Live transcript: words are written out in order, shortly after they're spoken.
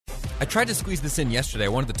I tried to squeeze this in yesterday. I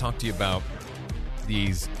wanted to talk to you about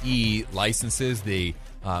these e-licenses, the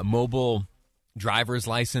mobile driver's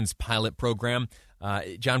license pilot program.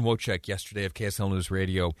 John Wojcik yesterday of KSL News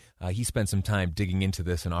Radio, he spent some time digging into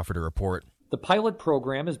this and offered a report. The pilot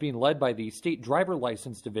program is being led by the State Driver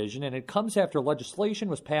License Division, and it comes after legislation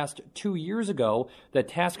was passed 2 years ago that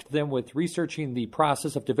tasked them with researching the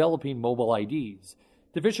process of developing mobile IDs.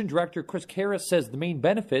 Division Director Chris Karras says the main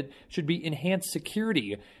benefit should be enhanced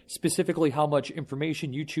security, specifically how much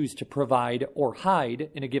information you choose to provide or hide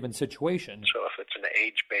in a given situation. So if it's an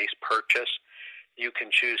age-based purchase, you can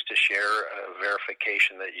choose to share a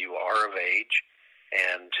verification that you are of age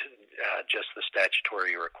and just the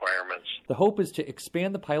statutory requirements. The hope is to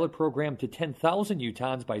expand the pilot program to 10,000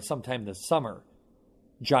 Utahns by sometime this summer.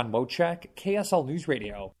 John Wojcik, KSL News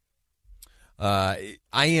Radio. I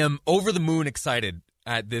am over the moon excited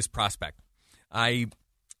at this prospect. I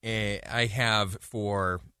have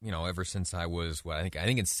for, ever since I was, I think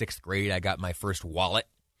in 6th grade, I got my first wallet.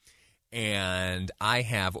 And I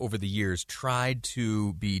have, over the years, tried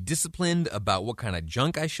to be disciplined about what kind of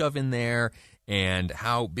junk I shove in there and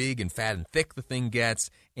how big and fat and thick the thing gets.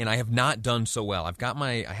 And I have not done so well. I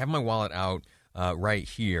have my wallet out right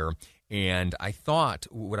here. And I thought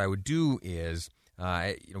what I would do is,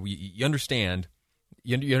 you understand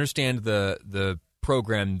the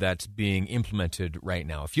program that's being implemented right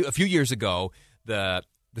now. A few years ago, the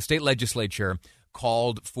state legislature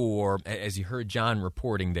called for, as you heard John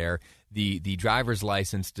reporting there, the driver's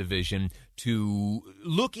license division to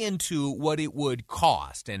look into what it would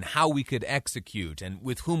cost and how we could execute and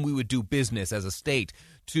with whom we would do business as a state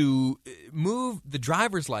to move the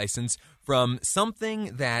driver's license from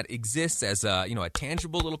something that exists as a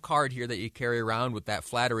tangible little card here that you carry around with that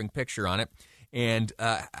flattering picture on it, and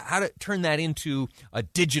how to turn that into a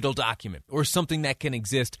digital document or something that can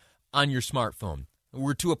exist on your smartphone.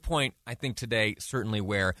 We're to a point, I think, today, certainly,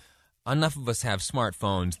 where enough of us have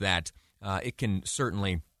smartphones that it can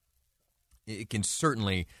certainly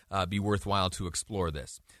be worthwhile to explore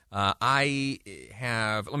this. Let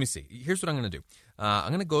me see. Here's what I'm going to do.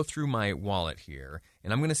 I'm going to go through my wallet here,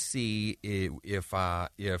 and I'm going to see if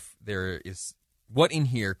there is what in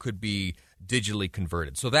here could be digitally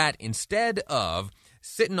converted, so that instead of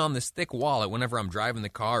sitting on this thick wallet whenever I'm driving the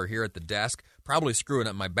car or here at the desk, probably screwing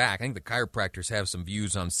up my back. I think the chiropractors have some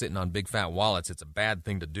views on sitting on big fat wallets. It's a bad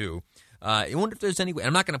thing to do. I wonder if there's any way.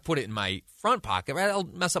 I'm not going to put it in my front pocket. That'll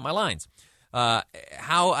mess up my lines.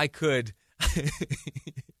 How I could,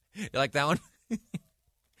 you like that one?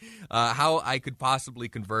 How I could possibly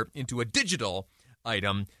convert into a digital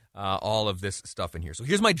item all of this stuff in here. So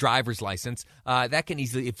here's my driver's license. That can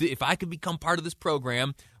easily, if I could become part of this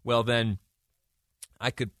program, well then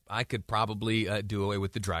I could probably do away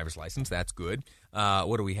with the driver's license. That's good.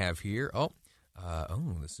 What do we have here?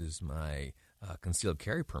 This is my concealed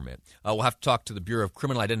carry permit. We'll have to talk to the Bureau of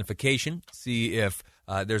Criminal Identification, see if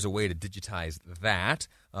there's a way to digitize that.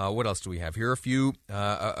 What else do we have here?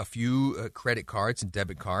 A few credit cards and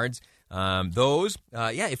debit cards.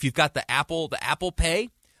 If you've got the Apple Pay.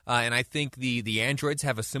 And I think the Androids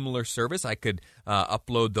have a similar service. I could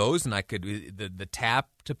upload those, and I could the tap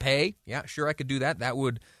to pay. Yeah, sure, I could do that. That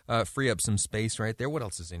would free up some space right there. What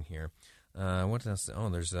else is in here? What else? Oh,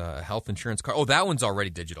 there's a health insurance card. Oh, that one's already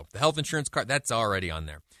digital. The health insurance card, that's already on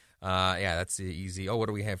there. That's easy. Oh, what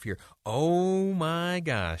do we have here? Oh my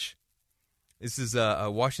gosh, this is a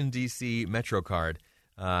Washington D.C. Metro card.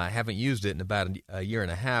 I haven't used it in about a year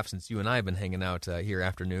and a half since you and I have been hanging out here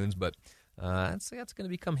afternoons, but. That's going to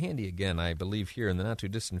become handy again, I believe, here in the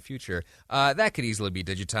not-too-distant future. That could easily be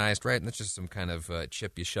digitized, right? And that's just some kind of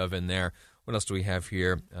chip you shove in there. What else do we have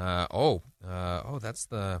here? That's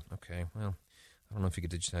the... Okay, well, I don't know if you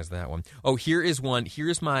could digitize that one. Oh, here is one.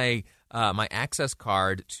 Here's my my access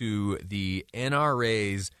card to the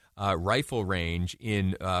NRA's rifle range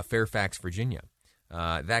in Fairfax, Virginia.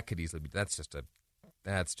 That could easily be... That's just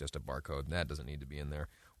a barcode. That doesn't need to be in there.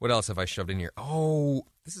 What else have I shoved in here? Oh,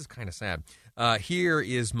 this is kind of sad. Here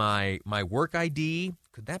is my work ID.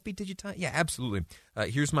 Could that be digitized? Yeah, absolutely.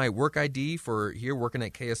 Here's my work ID for here working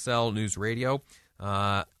at KSL News Radio.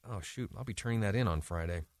 I'll be turning that in on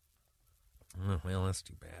Friday. Well, that's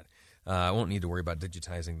too bad. I won't need to worry about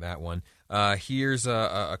digitizing that one. Here's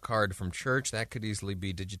a card from church. That could easily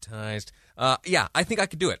be digitized. I think I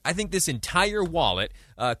could do it. I think this entire wallet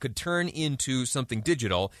could turn into something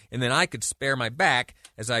digital, and then I could spare my back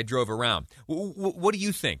as I drove around. What do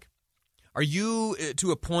you think? Are you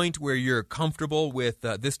to a point where you're comfortable with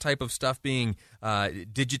this type of stuff being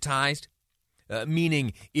digitized?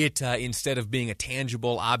 meaning it instead of being a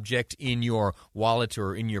tangible object in your wallet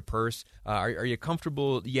or in your purse. Are you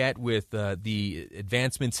comfortable yet with the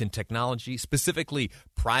advancements in technology, specifically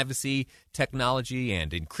privacy technology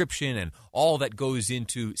and encryption and all that goes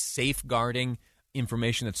into safeguarding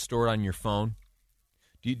information that's stored on your phone?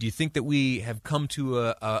 Do you think that we have come to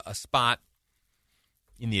a spot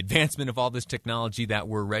in the advancement of all this technology that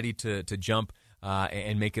we're ready to jump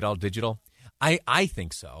and make it all digital? I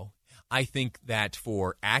think so. I think that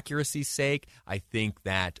for accuracy's sake, I think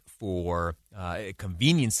that for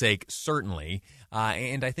convenience sake, certainly,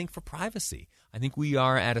 and I think for privacy. I think we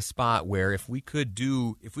are at a spot where if we could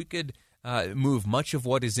move much of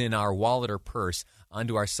what is in our wallet or purse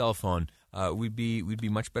onto our cell phone, we'd be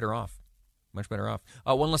much better off. Much better off.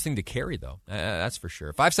 One less thing to carry, though. That's for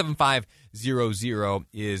sure. 57500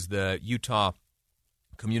 is the Utah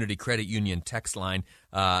Community Credit Union text line.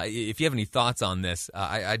 If you have any thoughts on this,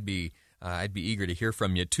 I'd be eager to hear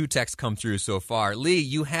from you. 2 texts come through so far. Lee,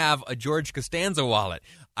 you have a George Costanza wallet.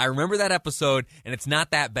 I remember that episode, and it's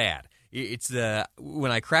not that bad. It's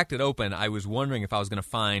when I cracked it open, I was wondering if I was going to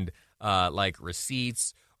find like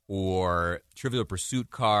receipts or Trivial Pursuit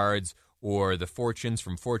cards or the fortunes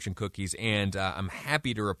from fortune cookies, and I'm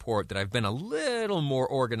happy to report that I've been a little more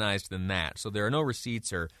organized than that. So there are no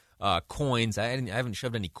receipts or coins. I haven't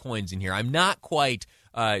shoved any coins in here. I'm not quite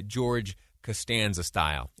George Costanza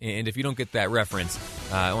style. And if you don't get that reference,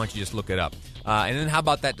 I want you to just look it up. And then how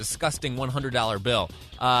about that disgusting $100 bill?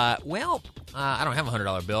 I don't have a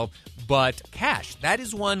 $100 bill, but cash. That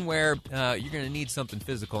is one where you're going to need something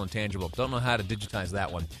physical and tangible. Don't know how to digitize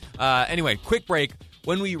that one. Anyway, quick break.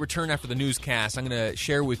 When we return after the newscast, I'm going to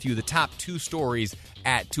share with you the top 2 stories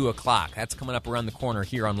at 2 o'clock. That's coming up around the corner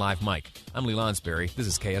here on Live Mike. I'm Lee Lonsberry. This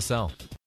is KSL.